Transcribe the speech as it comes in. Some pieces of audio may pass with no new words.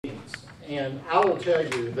And I will tell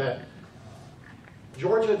you that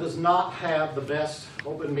Georgia does not have the best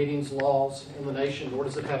open meetings laws in the nation, nor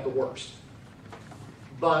does it have the worst.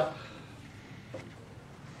 But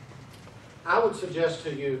I would suggest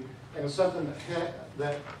to you, and it's something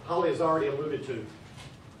that Holly has already alluded to,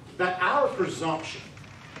 that our presumption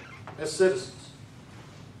as citizens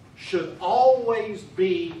should always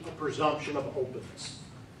be a presumption of openness.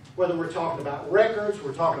 Whether we're talking about records,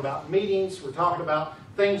 we're talking about meetings, we're talking about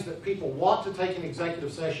things that people want to take in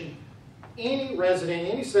executive session, any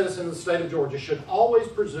resident, any citizen of the state of Georgia should always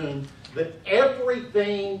presume that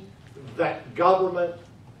everything that government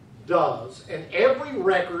does and every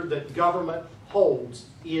record that government holds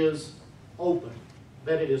is open,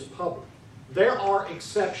 that it is public. There are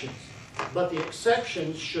exceptions, but the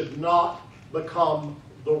exceptions should not become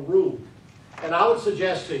the rule. And I would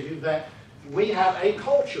suggest to you that we have a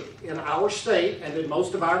culture in our state and in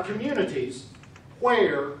most of our communities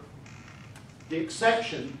where the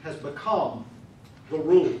exception has become the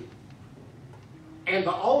rule. And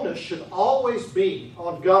the onus should always be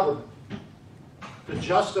on government to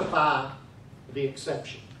justify the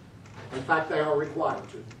exception. In fact, they are required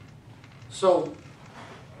to. So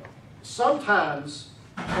sometimes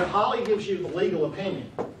when Holly gives you the legal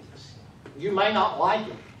opinion, you may not like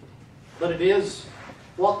it, but it is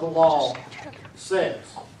what the law says.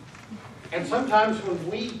 And sometimes when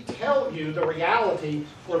we tell you the reality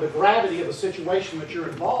or the gravity of the situation that you're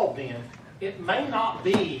involved in, it may not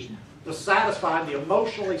be the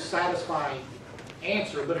emotionally satisfying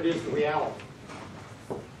answer, but it is the reality.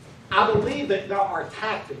 I believe that there are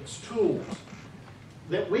tactics, tools,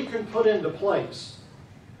 that we can put into place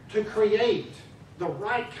to create the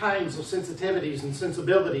right kinds of sensitivities and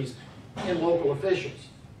sensibilities in local officials.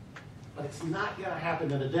 But it's not going to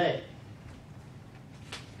happen in a day.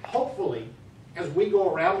 Hopefully, as we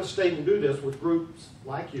go around the state and do this with groups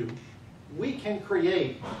like you, we can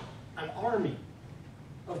create an army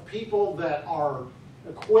of people that are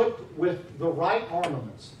equipped with the right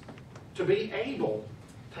armaments to be able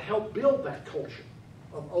to help build that culture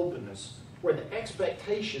of openness where the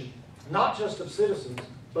expectation, not just of citizens,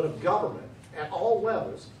 but of government at all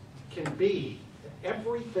levels, can be that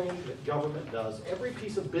everything that government does, every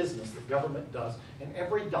piece of business that government does, and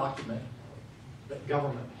every document that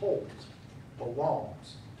government holds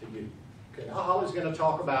belongs to you. Okay, now Holly's going to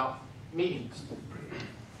talk about meetings.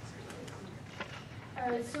 All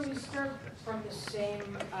right, so we start from the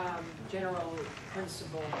same general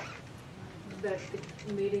principle that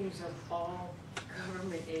the meetings of all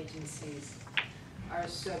government agencies are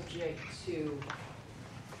subject to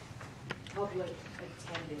public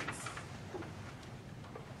attendance.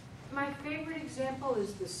 My favorite example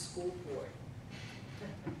is the school board.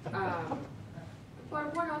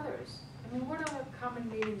 But what others? I mean, what other common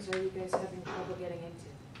meetings are you guys having trouble getting into?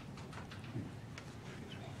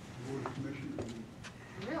 Board of Commissioners.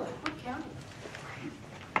 Really? What county?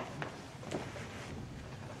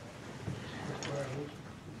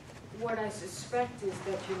 What I suspect is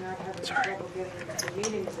that you're not having trouble getting into the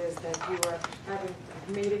meetings is that you are having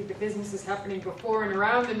the business is happening before and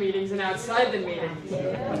around the meetings and outside the meetings.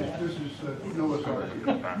 Yeah. This is Noah's Ark.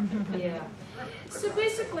 Yeah. So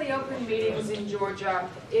basically, open meetings in Georgia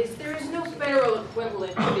there is no federal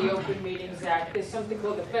equivalent to the Open Meetings Act. There's something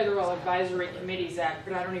called the Federal Advisory Committees Act,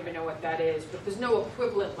 but I don't even know what that is. But there's no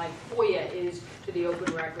equivalent like FOIA is to the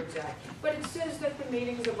Open Records Act. But it says that the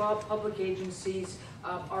meetings of all public agencies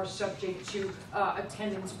are subject to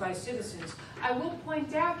attendance by citizens. I will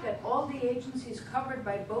point out that all the agencies covered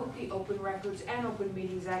by both the Open Records and Open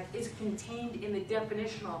Meetings Act is contained in the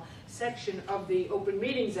definitional section of the Open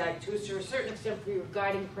Meetings Act. To a certain extent, for your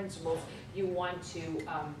guiding principles, you want to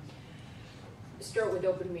start with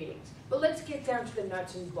open meetings. But let's get down to the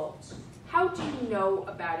nuts and bolts. How do you know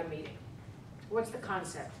about a meeting? What's the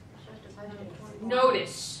concept?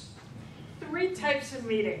 Notice. 3 types of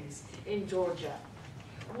meetings in Georgia.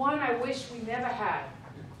 One I wish we never had.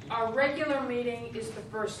 Our regular meeting is the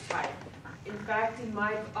first type. In fact, in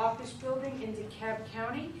my office building in DeKalb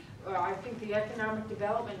County, I think the Economic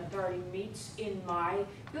Development Authority meets in my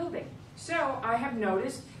building. So I have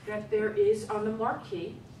noticed that there is on the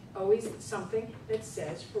marquee always something that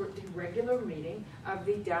says for the regular meeting of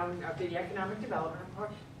the Economic Development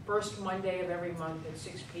Authority, first Monday of every month at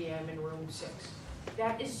 6 p.m. in room 6.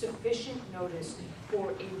 That is sufficient notice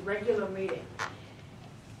for a regular meeting.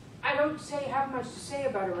 I don't have much to say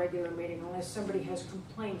about a regular meeting unless somebody has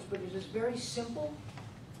complaints, but it is very simple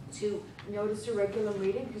to notice a regular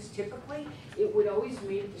meeting because typically it would always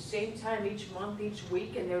meet at the same time each month, each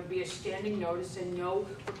week, and there would be a standing notice and no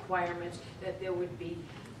requirements that there would be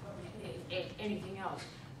anything else.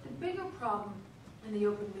 The bigger problem And the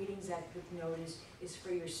Open Meetings Act with notice is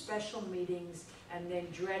for your special meetings, and then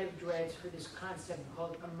dread of dreads for this concept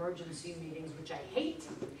called emergency meetings, which I hate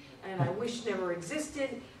and I wish never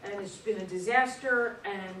existed, and it's been a disaster,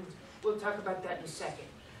 and we'll talk about that in a second.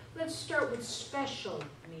 Let's start with special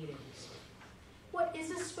meetings. What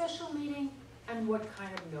is a special meeting, and what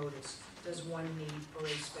kind of notice does one need for a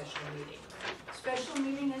special meeting? Special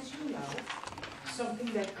meeting, as you know,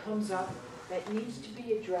 something that comes up that needs to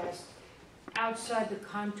be addressed outside the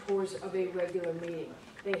contours of a regular meeting.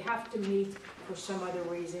 They have to meet for some other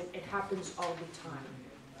reason. It happens all the time.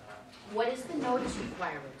 What is the notice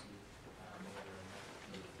requirement?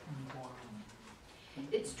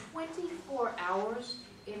 It's 24 hours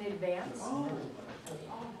in advance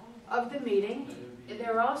of the meeting.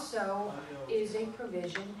 There also is a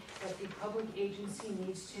provision that the public agency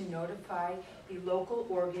needs to notify the local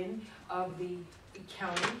organ of the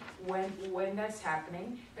county when that's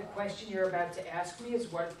happening. The question you're about to ask me is,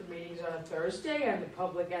 what if the meeting's on a Thursday and the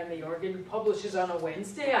public and the organ publishes on a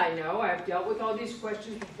Wednesday? I know, I've dealt with all these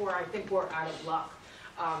questions before. I think we're out of luck.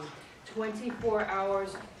 24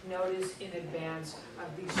 hours notice in advance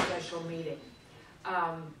of the special meeting.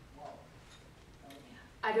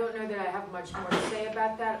 I don't know that I have much more to say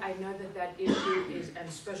about that. I know that that issue is, and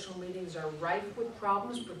special meetings are rife with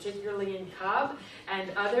problems, particularly in Cobb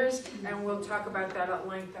and others, and we'll talk about that at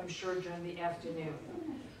length, I'm sure, during the afternoon.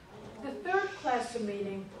 The third class of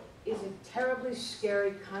meeting is a terribly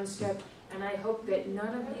scary concept, and I hope that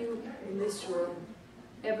none of you in this room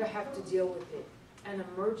ever have to deal with it. An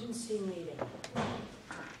emergency meeting.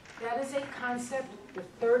 That is a concept, the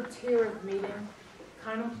third tier of meeting,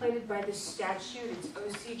 contemplated by the statute. It's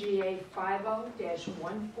OCGA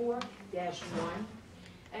 50-14-1,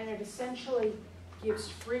 and it essentially gives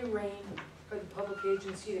free rein for the public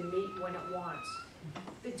agency to meet when it wants.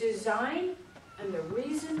 The design and the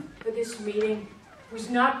reason for this meeting was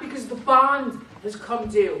not because the bond has come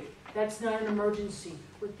due. That's not an emergency.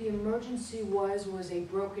 What the emergency was a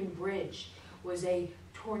broken bridge, was a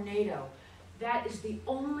tornado. That is the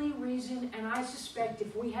only reason, and I suspect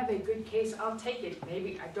if we have a good case, I'll take it.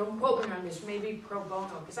 Maybe, I don't quote me on this, maybe pro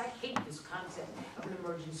bono, because I hate this concept of an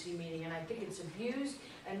emergency meeting, and I think it's abused,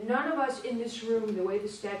 and none of us in this room, the way the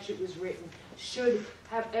statute was written, should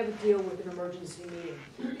have ever deal with an emergency meeting.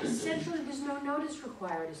 Essentially, there's no notice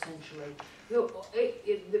required, essentially.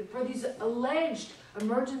 For these alleged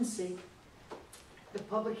emergency, the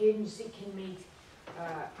public agency can meet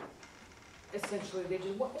essentially, they just,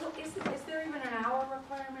 is there even an hour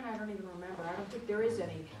requirement? I don't even remember. I don't think there is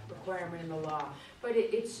any requirement in the law. But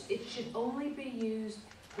it should only be used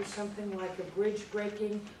for something like a bridge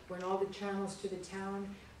breaking, when all the channels to the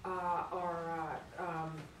town are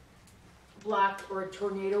blocked, or a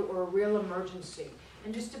tornado, or a real emergency.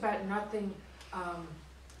 And just about nothing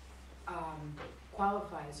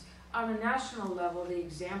qualifies. On a national level, the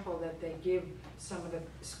example that they give some of the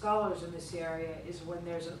scholars in this area is when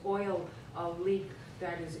there's an oil leak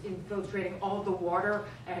that is infiltrating all the water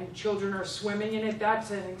and children are swimming in it. That's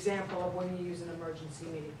an example of when you use an emergency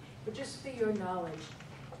meeting. But just for your knowledge,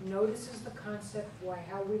 notice is the concept,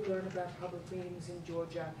 how we learn about public meetings in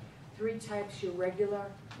Georgia. 3 types: your regular,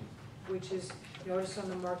 which is notice on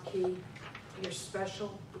the marquee; your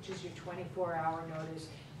special, which is your 24-hour notice.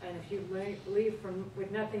 And if you leave with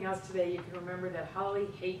nothing else today, you can remember that Holly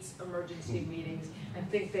hates emergency meetings and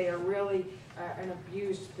think they are really an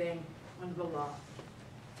abused thing under the law.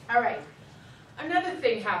 All right. Another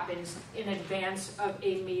thing happens in advance of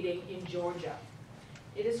a meeting in Georgia.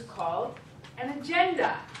 It is called an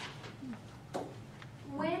agenda.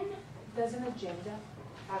 When does an agenda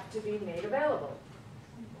have to be made available?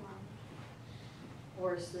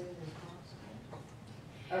 Or as soon as possible.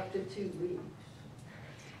 Up to 2 weeks.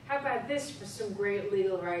 How about this for some great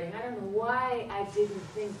legal writing? I don't know why I didn't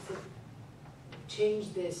think to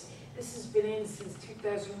change this. This has been in since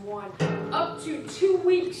 2001. Up to 2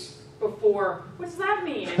 weeks before. What does that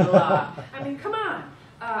mean in the law? I mean, come on.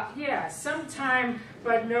 Yeah, sometime,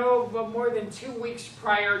 but more than 2 weeks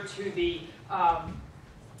prior to the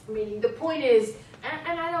meeting. The point is,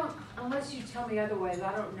 and I don't, unless you tell me otherwise,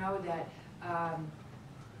 I don't know that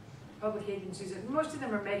public agencies, most of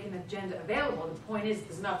them are making an agenda available. The point is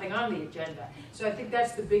there's nothing on the agenda. So I think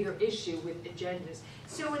that's the bigger issue with agendas.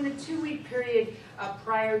 So in the 2-week period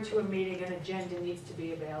prior to a meeting, an agenda needs to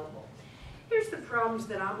be available. Here's the problems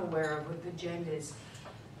that I'm aware of with agendas.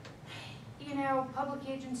 You know, public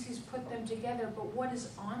agencies put them together, but what is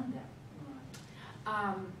on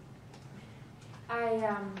them?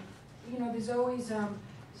 You know, there's always,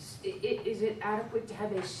 is it adequate to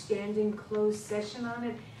have a standing closed session on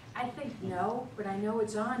it? I think no, but I know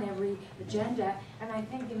it's on every agenda, and I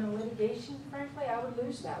think in a litigation, frankly, I would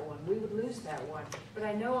lose that one. We would lose that one. But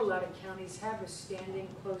I know a lot of counties have a standing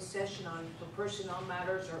closed session on for personnel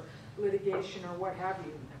matters or litigation or what have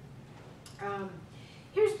you.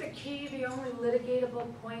 Here's the key, the only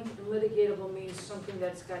litigatable point. Litigatable means something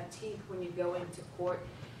that's got teeth when you go into court.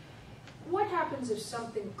 What happens if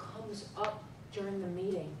something comes up during the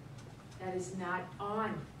meeting that is not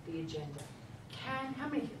on the agenda?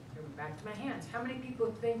 Back to my hands, how many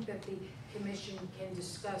people think that the commission can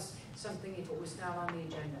discuss something if it was not on the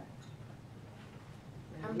agenda?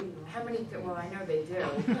 How many, well, I know they do,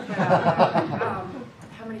 but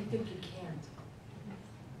how many think you can't?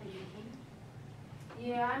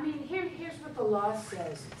 Yeah, I mean, here's what the law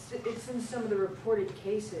says. It's in some of the reported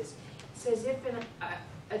cases. It says if an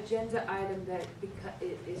agenda item that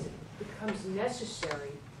becomes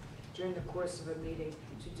necessary during the course of a meeting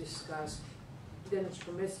to discuss, then it's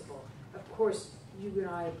permissible. Of course, you and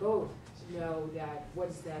I both know that, what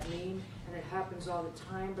does that mean? And it happens all the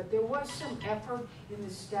time, but there was some effort in the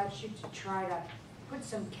statute to try to put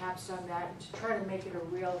some caps on that and to try to make it a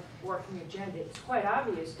real working agenda. It's quite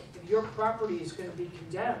obvious if your property is going to be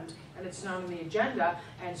condemned and it's not on the agenda,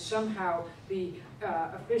 and somehow the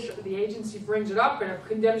agency brings it up and it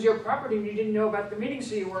condemns your property and you didn't know about the meeting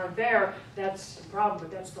so you weren't there, that's a problem,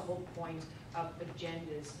 but that's the whole point of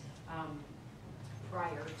agendas.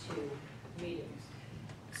 Prior to meetings.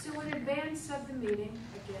 So in advance of the meeting,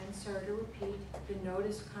 again, sorry to repeat, the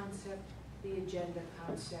notice concept, the agenda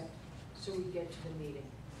concept, so we get to the meeting.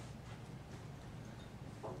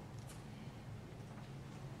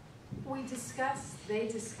 We discuss, they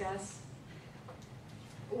discuss,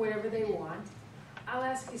 whatever they want. I'll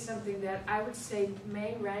ask you something that I would say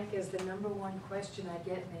may rank as the #1 question I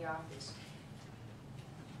get in the office.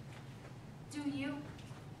 Do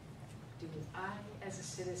I, as a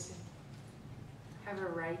citizen, have a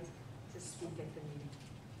right to speak at the meeting?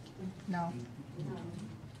 No. No.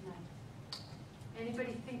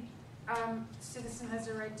 Anybody think citizen has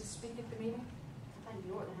a right to speak at the meeting? I think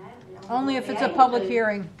you ought to have it. Only if it's a public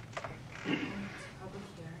hearing. It's a public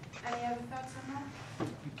hearing. Any other thoughts on that?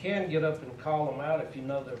 You can get up and call them out if you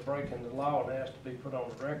know they're breaking the law and it has to be put on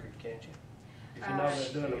the record, can't you? If you know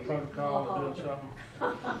they're doing a protocol or doing something.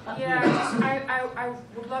 Yeah, I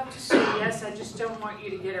would love to say yes, I just don't want you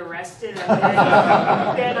to get arrested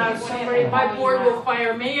and then somebody, my board will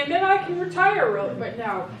fire me and then I can retire really, but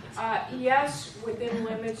no. Yes, within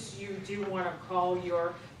limits, you do want to call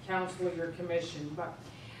your council or your commission, but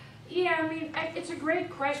yeah, I mean, it's a great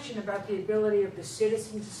question about the ability of the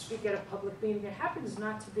citizens to speak at a public meeting. It happens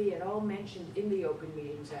not to be at all mentioned in the Open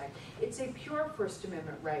Meetings Act. It's a pure First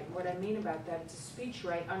Amendment right. What I mean about that, it's a speech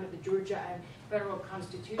right under the Georgia and federal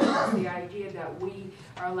constitution. It's the idea that we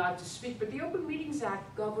are allowed to speak. But the Open Meetings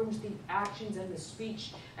Act governs the actions and the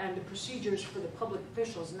speech and the procedures for the public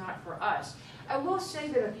officials, not for us. I will say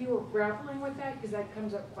that if you were grappling with that, because that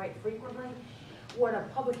comes up quite frequently, what a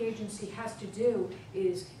public agency has to do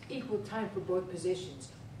is equal time for both positions.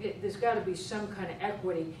 There's got to be some kind of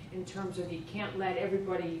equity in terms of you can't let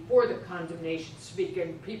everybody for the condemnation speak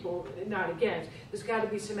and people not against. There's got to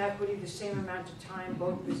be some equity, the same amount of time,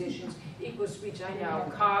 both positions, equal speech. I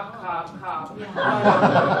know, cop.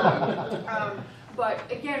 But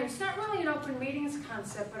again, it's not really an open meetings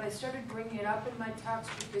concept, but I started bringing it up in my talks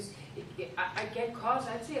because I get calls,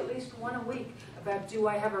 I'd say at least one a week, about do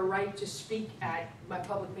I have a right to speak at my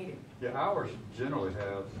public meeting? Yeah, ours generally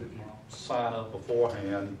have, if you sign up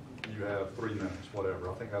beforehand, you have 3 minutes, whatever.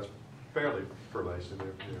 I think that's fairly pervasive.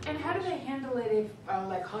 And how do they handle it if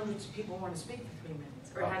like hundreds of people want to speak for 3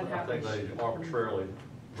 minutes? Or I think they arbitrarily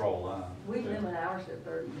draw a line. We limit ours at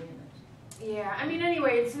 30 minutes. Yeah, I mean,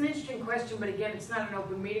 anyway, it's an interesting question, but again, it's not an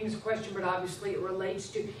open meetings question, but obviously it relates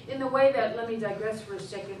to, in the way that, let me digress for a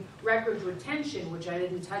second, records retention, which I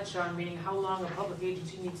didn't touch on, meaning how long a public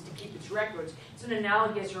agency needs to keep its records. It's an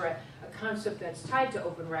analogous or a concept that's tied to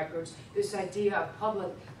open records. This idea of public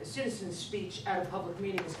citizen speech at a public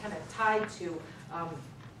meeting is kind of tied to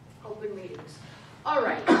open meetings. All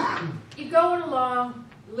right, you're going along,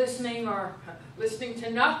 listening to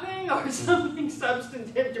nothing or something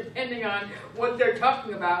substantive, depending on what they're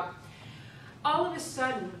talking about. All of a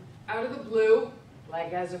sudden, out of the blue,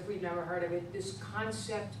 like as if we'd never heard of it, this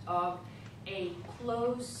concept of a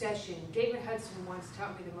closed session. David Hudson once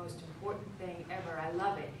taught me the most important thing ever. I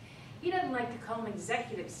love it. He doesn't like to call them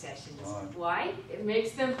executive sessions. Why? It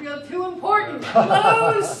makes them feel too important.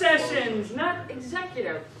 Closed sessions, not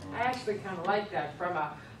executive. I actually kind of like that from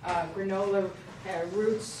a granola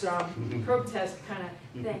roots protest kind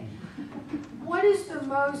of thing. What is the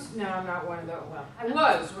most, no, I'm not one of those, well, I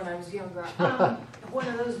was when I was younger, one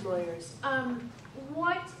of those lawyers.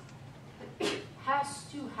 What has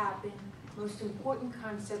to happen, most important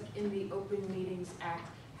concept in the Open Meetings Act,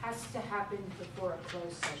 has to happen before a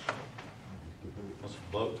closed session? Let's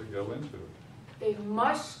vote to go into it. They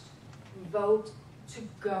must vote to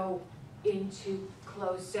go into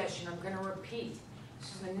closed session. I'm going to repeat.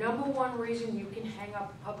 This is the number one reason you can hang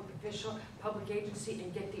up a public official, public agency,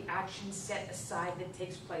 and get the action set aside that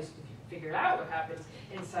takes place. If you figure out what happens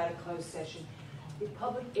inside a closed session, the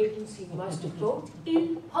public agency must vote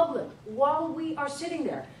in public while we are sitting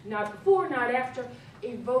there. Not before, not after.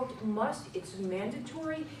 A vote must, it's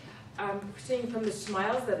mandatory. I'm seeing from the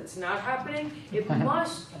smiles that it's not happening. It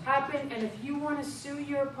must happen, and if you want to sue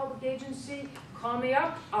your public agency, call me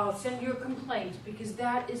up. I'll send you a complaint, because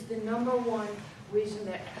that is the number one reason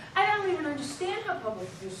that, I don't even understand how public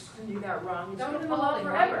officials can do that wrong. It's been in the law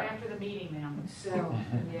forever. After the meeting now. So,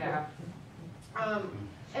 yeah.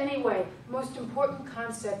 Anyway, most important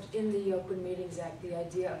concept in the Open Meetings Act, the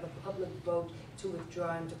idea of a public vote to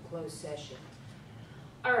withdraw into closed session.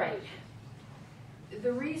 All right.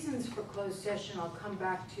 The reasons for closed session I'll come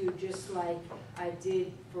back to, just like I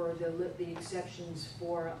did for the exceptions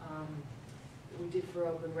for we did for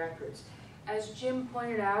open records. As Jim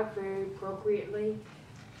pointed out very appropriately,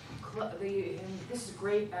 and this is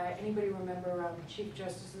great. Anybody remember Chief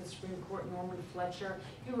Justice of the Supreme Court, Norman Fletcher?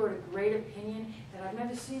 He wrote a great opinion that I've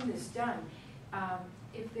never seen this done.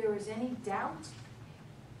 If there is any doubt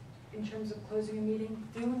in terms of closing a meeting,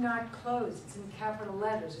 do not close. It's in capital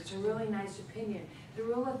letters. It's a really nice opinion. The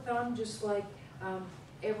rule of thumb, just like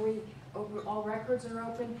all records are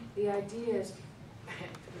open, the idea is,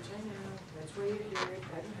 which I know, that's where you hear it,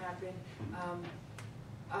 doesn't happen.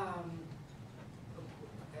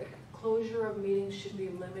 Closure of meetings should be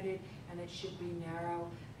limited, and it should be narrow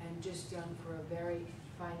and just done for a very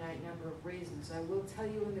finite number of reasons. I will tell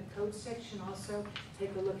you in the code section also,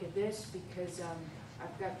 take a look at this, because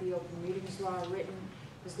I've got the Open Meetings Law written.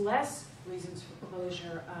 There's less reasons for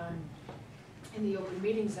closure in the Open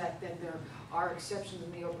Meetings Act than there are exceptions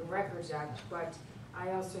in the Open Records Act, but I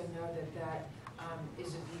also know that that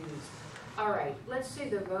is abused. All right, let's say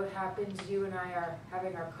the vote happens. You and I are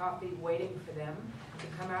having our coffee waiting for them to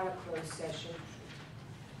come out of closed session.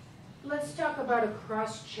 Let's talk about a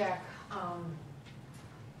cross-check. How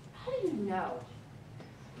do you know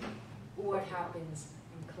what happens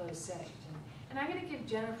in closed session? And I'm going to give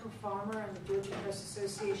Jennifer Farmer and the Georgia Press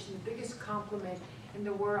Association the biggest compliment in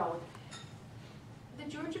the world. The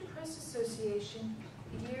Georgia Press Association,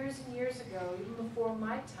 years and years ago, even before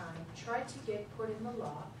my time, tried to get put in the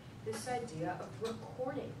law this idea of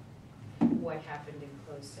recording what happened in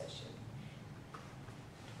closed session.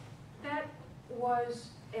 That was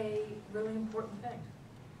a really important thing.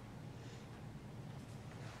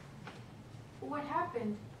 What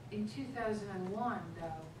happened in 2001,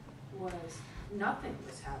 though, was nothing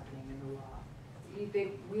was happening in the law.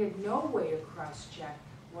 We had no way to cross-check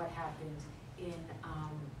what happened in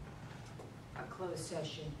a closed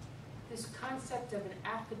session. This concept of an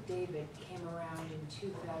affidavit came around in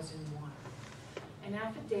 2001. An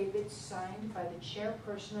affidavit signed by the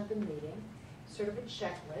chairperson of the meeting, sort of a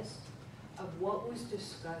checklist of what was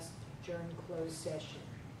discussed during closed session.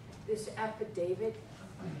 This affidavit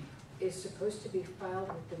is supposed to be filed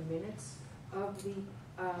with the minutes of the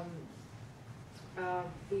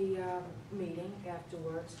meeting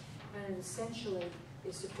afterwards, and essentially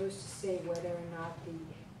is supposed to say whether or not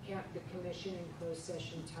the commission in closed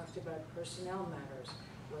session talked about personnel matters,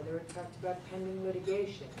 whether it talked about pending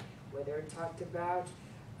litigation, whether it talked about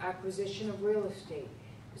acquisition of real estate.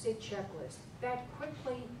 It was a checklist. That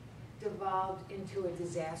quickly devolved into a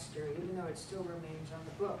disaster, even though it still remains on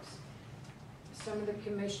the books. Some of the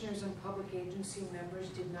commissioners and public agency members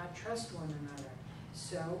did not trust one another.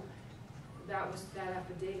 So that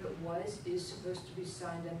affidavit is supposed to be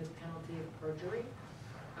signed under penalty of perjury.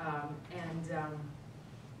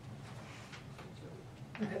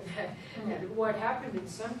 What happened in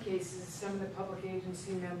some cases, some of the public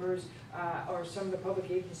agency members or some of the public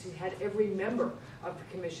agencies had every member of the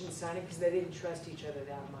commission sign it because they didn't trust each other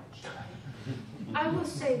that much. I will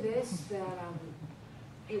say this, that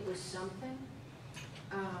it was something.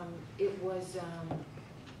 It was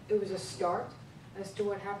a start as to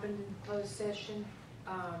what happened in closed session.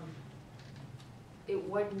 It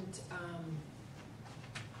wasn't,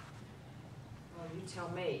 well, you tell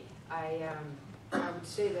me. I would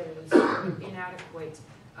say that it was an inadequate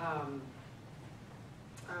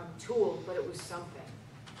tool, but it was something.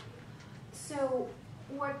 So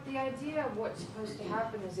What the idea of what's supposed to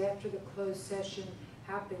happen is after the closed session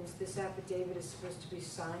happens, this affidavit is supposed to be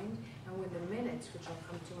signed, and when the minutes, which I'll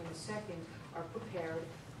come to in a second, are prepared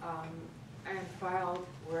and filed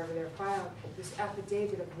wherever they're filed, this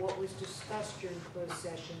affidavit of what was discussed during closed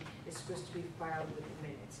session is supposed to be filed with the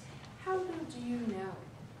minutes. How little do you know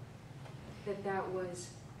that that was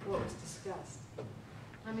what was discussed?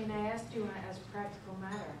 I mean, I asked you as a practical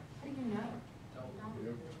matter. How do you know?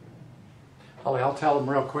 Holly, I'll tell them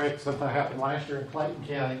real quick, something happened last year in Clayton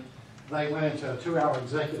County. They went into a 2-hour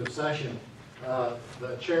executive session.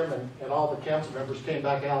 The chairman and all the council members came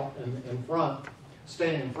back out in front,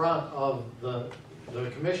 standing in front of the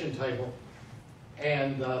commission table.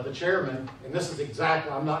 And the chairman, and this is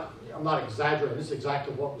exactly, I'm not exaggerating, this is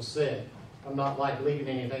exactly what was said. I'm not like leaving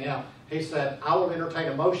anything out. He said, I will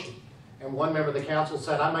entertain a motion. And one member of the council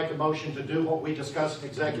said, I make a motion to do what we discussed in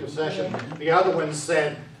executive session. The other one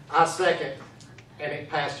said, I second. And it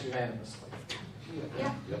passed unanimously.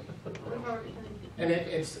 Yeah. And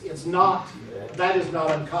it's not, that is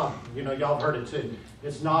not uncommon. You know, y'all heard it too.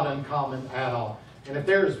 It's not uncommon at all. And if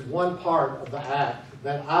there is one part of the act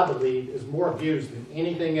that I believe is more abused than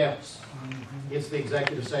anything else, it's the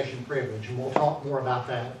executive session privilege. And we'll talk more about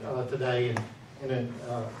that today. And in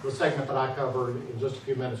the segment that I covered in just a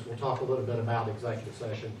few minutes, we'll talk a little bit about executive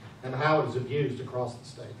session and how it is abused across the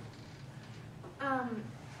state.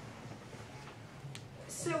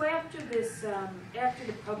 So after this, after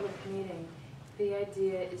the public meeting, the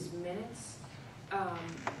idea is minutes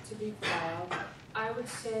to be filed. I would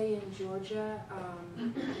say in Georgia,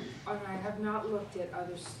 and I have not looked at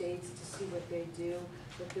other states to see what they do,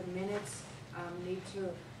 but the minutes need to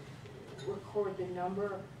record the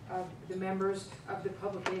number of the members of the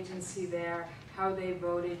public agency there, how they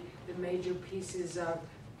voted, the major pieces of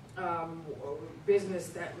business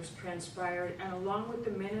that was transpired, and along with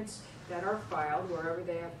the minutes that are filed, wherever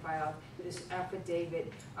they are filed, this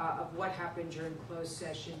affidavit of what happened during closed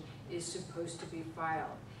session is supposed to be filed.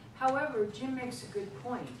 However, Jim makes a good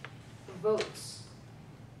point. Votes.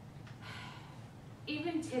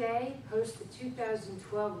 Even today, post the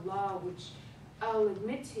 2012 law, which I'll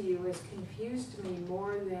admit to you has confused me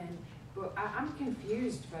more than, but I'm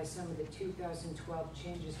confused by some of the 2012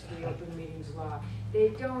 changes to the open meetings law. They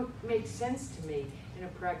don't make sense to me in a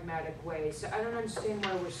pragmatic way. So I don't understand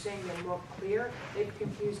why we're saying they're more clear. They've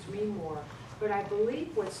confused me more. But I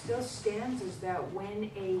believe what still stands is that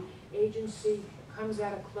when an agency comes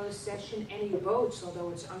out of closed session, any votes, although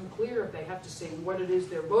it's unclear if they have to say what it is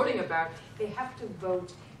they're voting about, they have to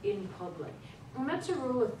vote in public. And that's a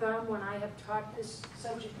rule of thumb when I have taught this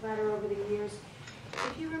subject matter over the years.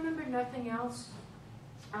 If you remember nothing else,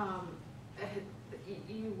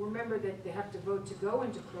 you remember that they have to vote to go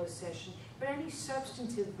into closed session, but any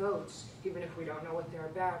substantive votes, even if we don't know what they're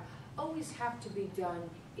about, always have to be done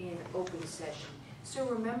in open session. So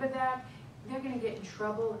remember that. They're going to get in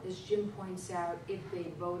trouble, as Jim points out, if they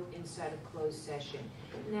vote inside a closed session.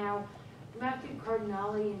 Now, Matthew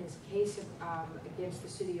Cardinale, in his case against the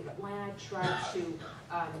city of Atlanta, tried to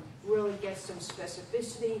really get some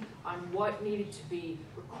specificity on what needed to be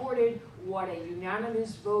recorded, what a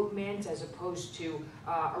unanimous vote meant as opposed to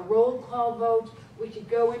a roll call vote. We could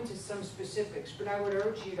go into some specifics, but I would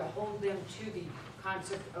urge you to hold them to the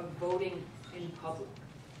concept of voting in public.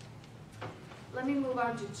 Let me move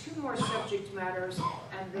on to 2 more subject matters,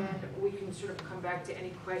 and then we can sort of come back to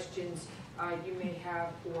any questions you may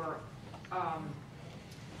have, or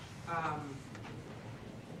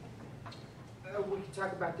we can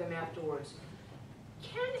talk about them afterwards.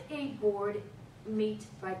 Can a board meet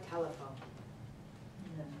by telephone?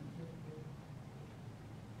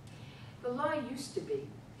 The law used to be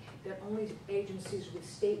that only agencies with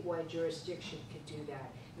statewide jurisdiction could do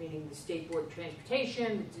that, meaning the State Board of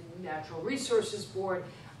Transportation, the Natural Resources Board.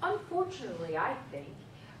 Unfortunately, I think,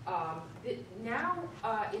 that now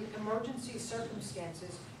in emergency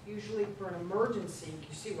circumstances, usually for an emergency,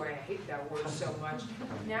 you see why I hate that word so much,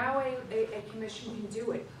 now a commission can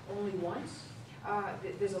do it only once.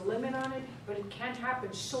 There's a limit on it, but it can't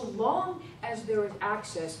happen so long as there is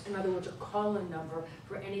access, in other words, a call-in number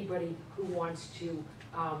for anybody who wants to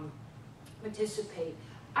participate.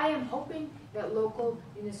 I am hoping that local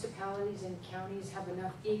municipalities and counties have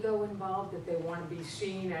enough ego involved that they want to be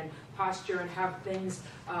seen and posture and have things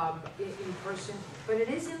in person. But it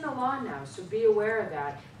is in the law now, so be aware of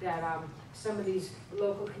that, some of these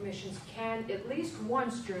local commissions can, at least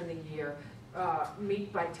once during the year,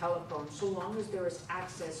 meet by telephone, so long as there is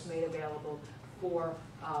access made available for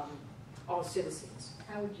all citizens.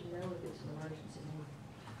 How would you know if it's an emergency?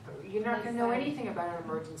 You're not gonna know anything about an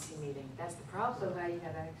emergency meeting, that's the So problem. how you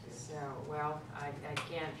have access? So, well, I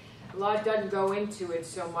can't, a lot doesn't go into it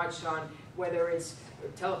so much on whether it's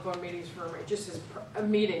telephone meetings for, it just says a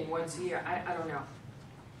meeting once a year, I don't know.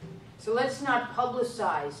 So let's not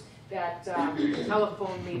publicize that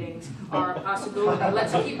telephone meetings are a possibility.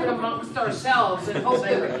 Let's keep it amongst ourselves and hope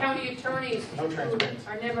that the county attorneys No who transparency.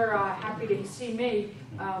 are never happy to see me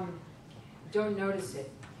don't notice it.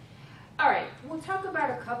 All right, we'll talk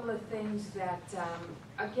about a couple of things that,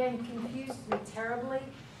 again, confused me terribly.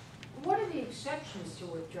 What are the exceptions to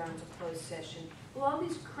withdrawing to closed session? Well, all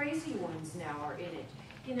these crazy ones now are in it.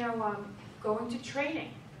 You know, going to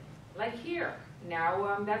training, like here.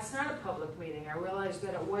 Now, that's not a public meeting. I realized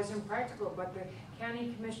that it wasn't practical, but the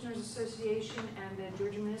County Commissioners Association and the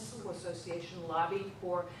Georgia Municipal Association lobbied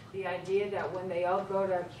for the idea that when they all go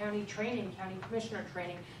to county training, county commissioner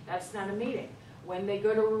training, that's not a meeting. When they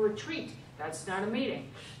go to a retreat, that's not a meeting.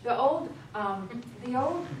 The old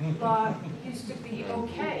law used to be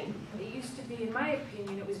okay. It used to be, in my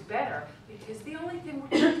opinion, it was better because the only thing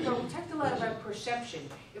we talked a lot about perception.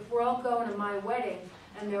 If we're all going to my wedding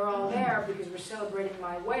and they're all there because we're celebrating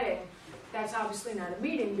my wedding, that's obviously not a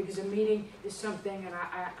meeting because a meeting is something, and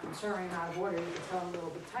I'm sorry I'm out of order, you can tell I'm a little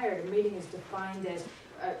bit tired. A meeting is defined as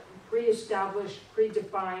pre-established,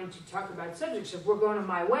 predefined to talk about subjects. If we're going to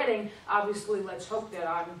my wedding, obviously let's hope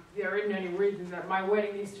that there isn't any reason that my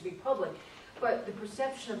wedding needs to be public. But the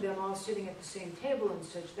perception of them all sitting at the same table and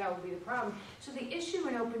such, that would be the problem. So the issue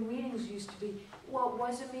in open meetings used to be, well,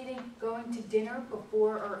 was a meeting going to dinner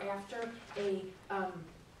before or after a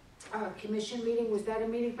commission meeting? Was that a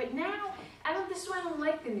meeting? But now, this is why I don't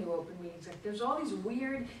like the new open meetings. Like, there's all these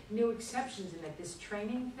weird new exceptions in it. This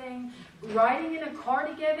training thing, riding in a car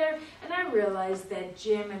together, and I realized that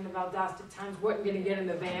Jim and the Valdosta Times weren't going to get in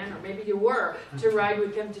the van, or maybe you were, to ride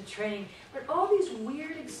with them to training. But all these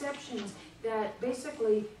weird exceptions that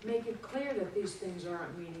basically make it clear that these things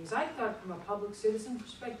aren't meetings. I thought from a public citizen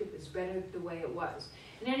perspective it's better the way it was.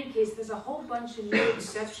 In any case, there's a whole bunch of new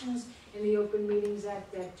exceptions in the Open Meetings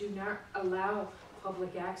Act that do not allow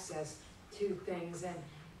public access to things, and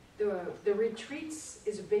the retreats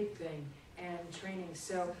is a big thing, and training.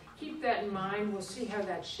 So keep that in mind. We'll see how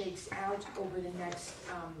that shakes out over the next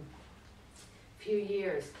few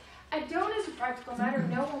years. I don't, as a practical matter,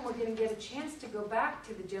 know when we're going to get a chance to go back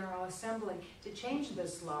to the General Assembly to change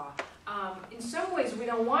this law. In some ways, we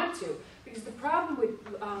don't want to, because the problem with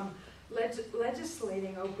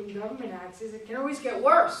legislating open government acts is it can always get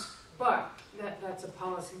worse. But that's a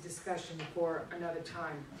policy discussion for another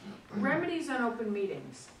time. Remedies on open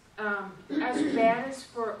meetings. As bad as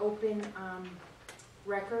for open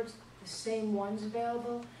records, the same ones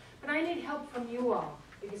available. But I need help from you all,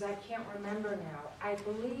 because I can't remember now. I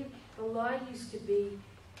believe the law used to be,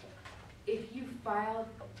 if you filed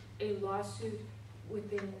a lawsuit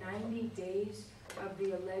within 90 days of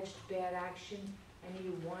the alleged bad action and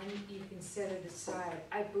you won, you can set it aside.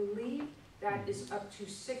 I believe that is up to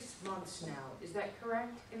 6 months now. Is that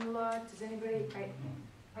correct in the law? Does anybody?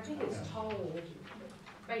 I think it's total,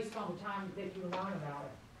 based on the time that you learn about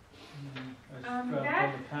it. From the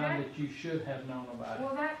time that you should have known about it.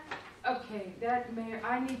 Well,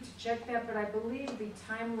 I need to check that, but I believe the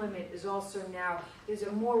time limit is also now, there's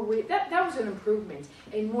a more, that was an improvement,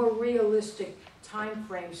 a more realistic time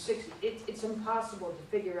frame. It's impossible to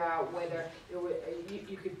figure out whether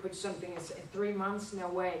you could put something in 3 months, no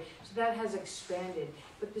way. So that has expanded.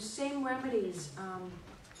 But the same remedies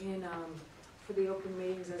for the open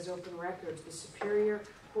meetings as open records, the superior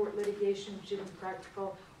court litigation, which isn't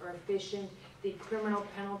practical or efficient, the criminal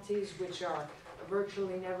penalties, which are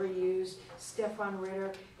virtually never used, Stefan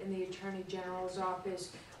Ritter in the Attorney General's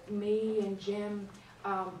office, me and Jim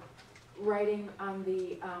writing on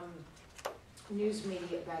the news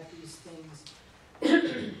media about these things.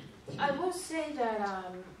 I will say that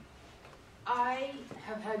I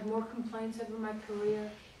have had more complaints over my career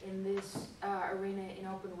in this arena in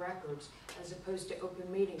open records as opposed to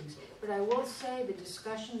open meetings. But I will say the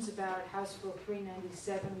discussions about House Bill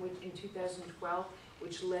 397 which in 2012,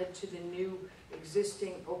 which led to the new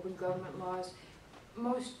existing open government laws,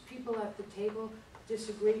 most people at the table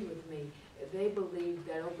disagreed with me. They believed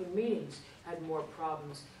that open meetings had more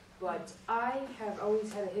problems. But I have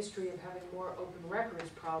always had a history of having more open records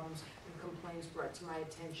problems and complaints brought to my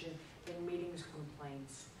attention than meetings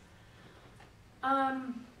complaints.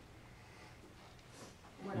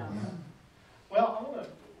 What else? Well,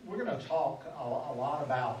 we're going to talk a lot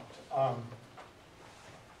about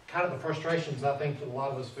kind of the frustrations I think that a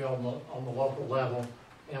lot of us feel on the local level,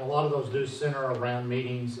 and a lot of those do center around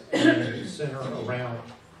meetings and center around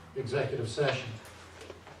executive session.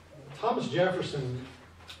 Thomas Jefferson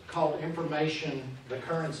called information, the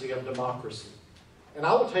currency of democracy. And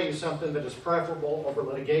I will tell you something that is preferable over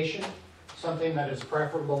litigation, something that is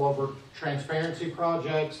preferable over transparency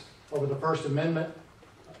projects, over the First Amendment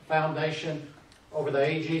Foundation, over the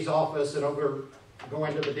AG's office, and over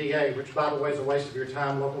going to the DA, which, by the way, is a waste of your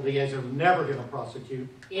time. Local DAs are never going to prosecute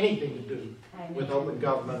anything to do with open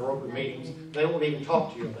government or open meetings. They won't even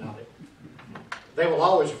talk to you about it. They will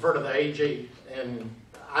always refer to the AG, and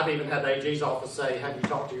I've even had the AG's office say, have you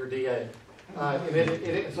talked to your DA? And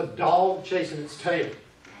it's a dog chasing its tail.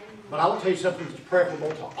 But I will tell you something that's preferable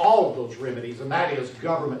to all of those remedies, and that is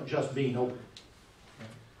government just being open.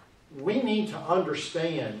 We need to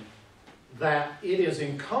understand that it is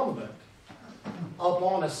incumbent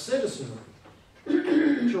upon a citizenry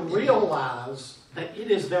to realize that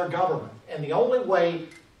it is their government. And the only way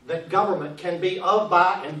that government can be of,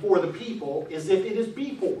 by, and for the people is if it is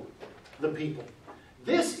before the people.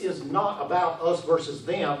 This is not about us versus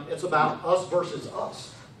them, it's about us versus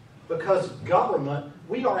us. Because government,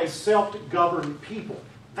 we are a self-governed people.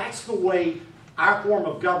 That's the way our form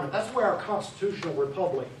of government, that's the way our constitutional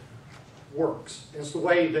republic works. It's the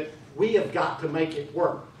way that we have got to make it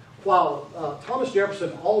work. While Thomas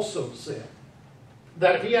Jefferson also said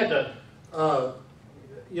that if he had to,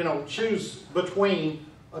 choose between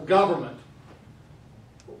a government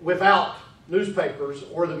without newspapers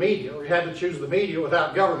or the media, or he had to choose the media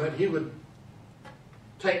without government, he would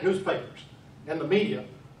take newspapers and the media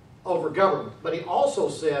over government. But he also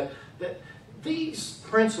said that these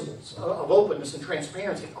principles of openness and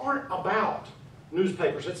transparency aren't about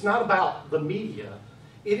newspapers. It's not about the media.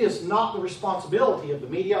 It is not the responsibility of the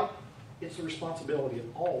media. It's the responsibility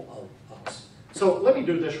of all of us. So let me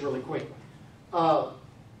do this really quickly.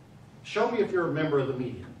 Show me if you're a member of the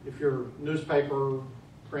media. If you're newspaper,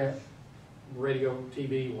 print, radio,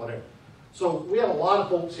 TV, whatever. So we have a lot of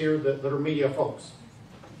folks here that are media folks.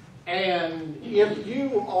 And if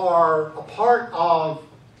you are a part of,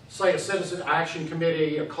 say, a citizen action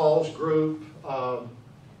committee, a cause group, a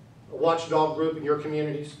watchdog group in your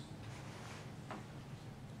communities,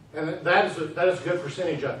 and that is a good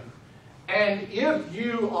percentage of you. And if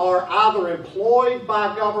you are either employed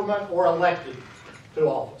by government or elected to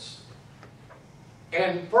office.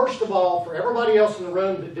 And first of all, for everybody else in the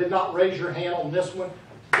room that did not raise your hand on this one,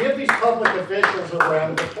 give these public officials a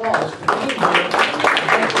round of applause for being here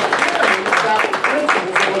and for caring about the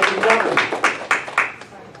principles of local government.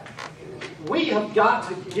 We have got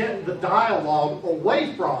to get the dialogue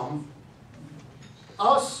away from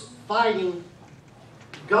us fighting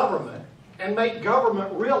government and make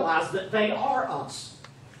government realize that they are us.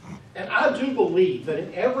 And I do believe that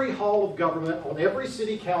in every hall of government, on every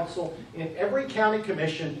city council, in every county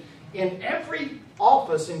commission, in every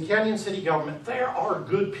office in county and city government, there are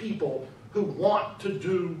good people who want to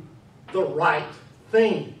do the right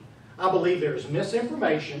thing. I believe there is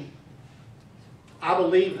misinformation. I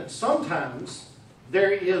believe that sometimes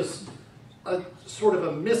there is a sort of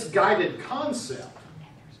a misguided concept.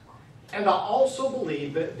 And I also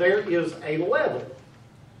believe that there is a level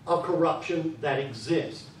of corruption that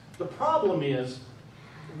exists. The problem is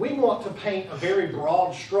we want to paint a very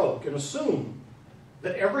broad stroke and assume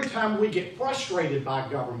that every time we get frustrated by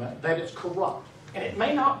government that it's corrupt. And it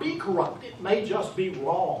may not be corrupt. It may just be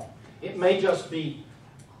wrong. It may just be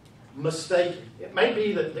mistaken. It may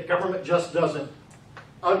be that the government just doesn't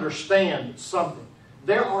understand something.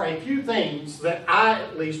 There are a few things that I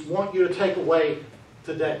at least want you to take away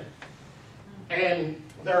today. And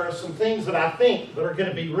there are some things that I think that are going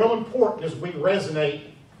to be real important as we resonate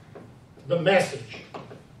the message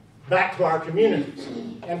back to our communities.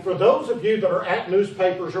 And for those of you that are at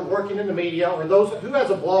newspapers or working in the media, or those who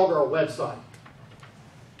has a blog or a website,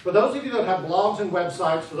 for those of you that have blogs and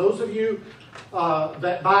websites, for those of you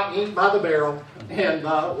that buy ink by the barrel and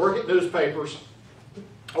work at newspapers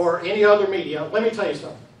or any other media, let me tell you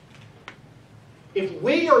something. If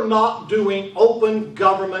we are not doing open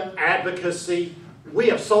government advocacy, we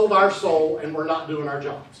have sold our soul and we're not doing our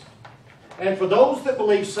jobs. And for those that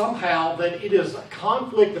believe somehow that it is a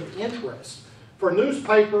conflict of interest for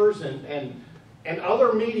newspapers and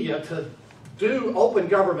other media to do open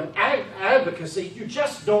government advocacy, you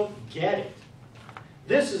just don't get it.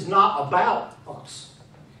 This is not about us.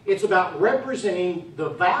 It's about representing the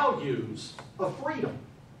values of freedom.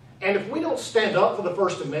 And if we don't stand up for the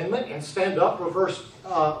First Amendment and stand up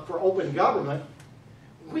for open government,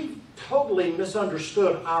 we've totally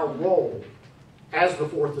misunderstood our role as the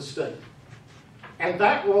Fourth Estate. And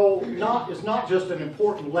that role is not just an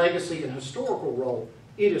important legacy and historical role.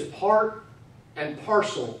 It is part and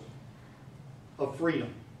parcel of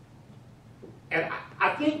freedom. And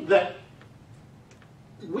I think that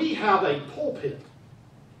we have a pulpit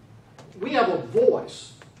we have a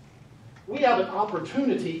voice. We have an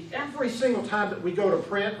opportunity every single time that we go to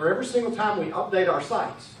print or every single time we update our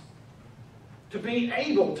sites to be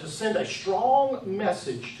able to send a strong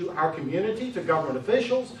message to our community, to government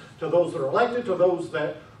officials, to those that are elected, to those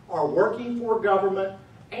that are working for government,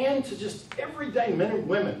 and to just everyday men and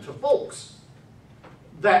women, to folks,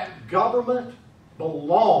 that government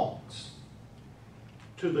belongs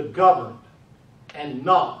to the governed and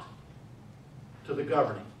not to the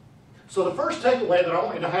governing. So the first takeaway that I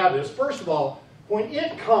want you to have is, first of all, when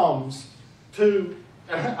it comes to,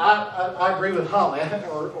 I agree with Holly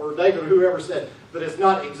or David or whoever said that it's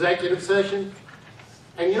not executive session.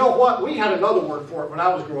 And you know what? We had another word for it when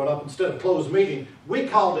I was growing up. Instead of closed meeting, we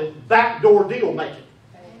called it backdoor deal making.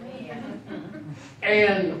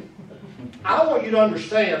 And I want you to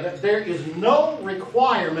understand that there is no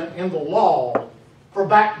requirement in the law for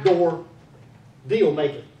backdoor deal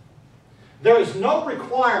making. There is no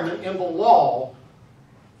requirement in the law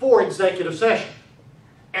for executive session.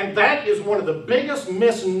 And that is one of the biggest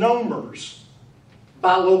misnomers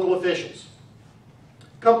by local officials.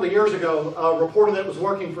 A couple of years ago, a reporter that was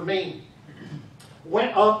working for me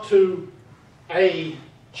went up to a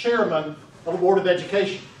chairman of the Board of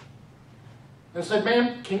Education and said,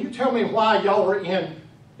 "Ma'am, can you tell me why y'all were in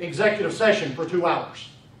executive session for 2 hours?"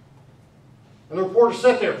 And the reporter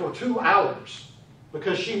sat there for 2 hours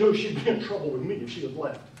because she knew she'd be in trouble with me if she had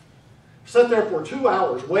left. Sat there for 2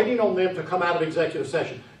 hours waiting on them to come out of executive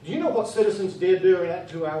session. Do you know what citizens did during that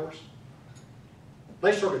 2 hours?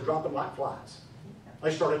 They started dropping like flies.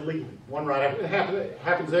 They started leaving one right after. It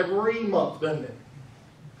happens every month, doesn't it?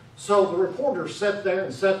 So the reporter sat there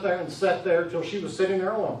and sat there and sat there until she was sitting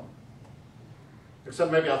there alone.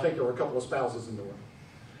 Except maybe I think there were a couple of spouses in the room.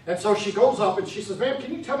 And so she goes up and she says, "Ma'am,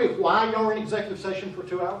 can you tell me why y'all were in executive session for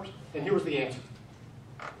 2 hours?" And here was the answer.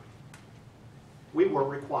 We were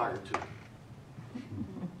required to.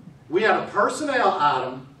 We had a personnel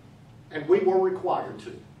item, and we were required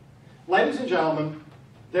to. Ladies and gentlemen,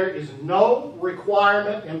 there is no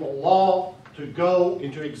requirement in the law to go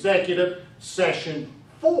into executive session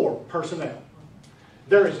for personnel.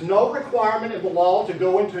 There is no requirement in the law to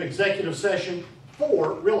go into executive session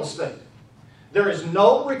for real estate. There is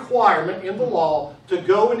no requirement in the law to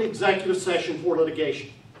go into executive session for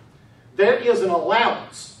litigation. There is an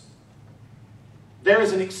allowance. There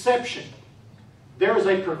is an exception. There is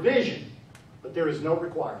a provision, but there is no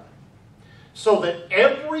requirement. So that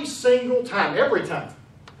every single time,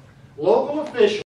 local officials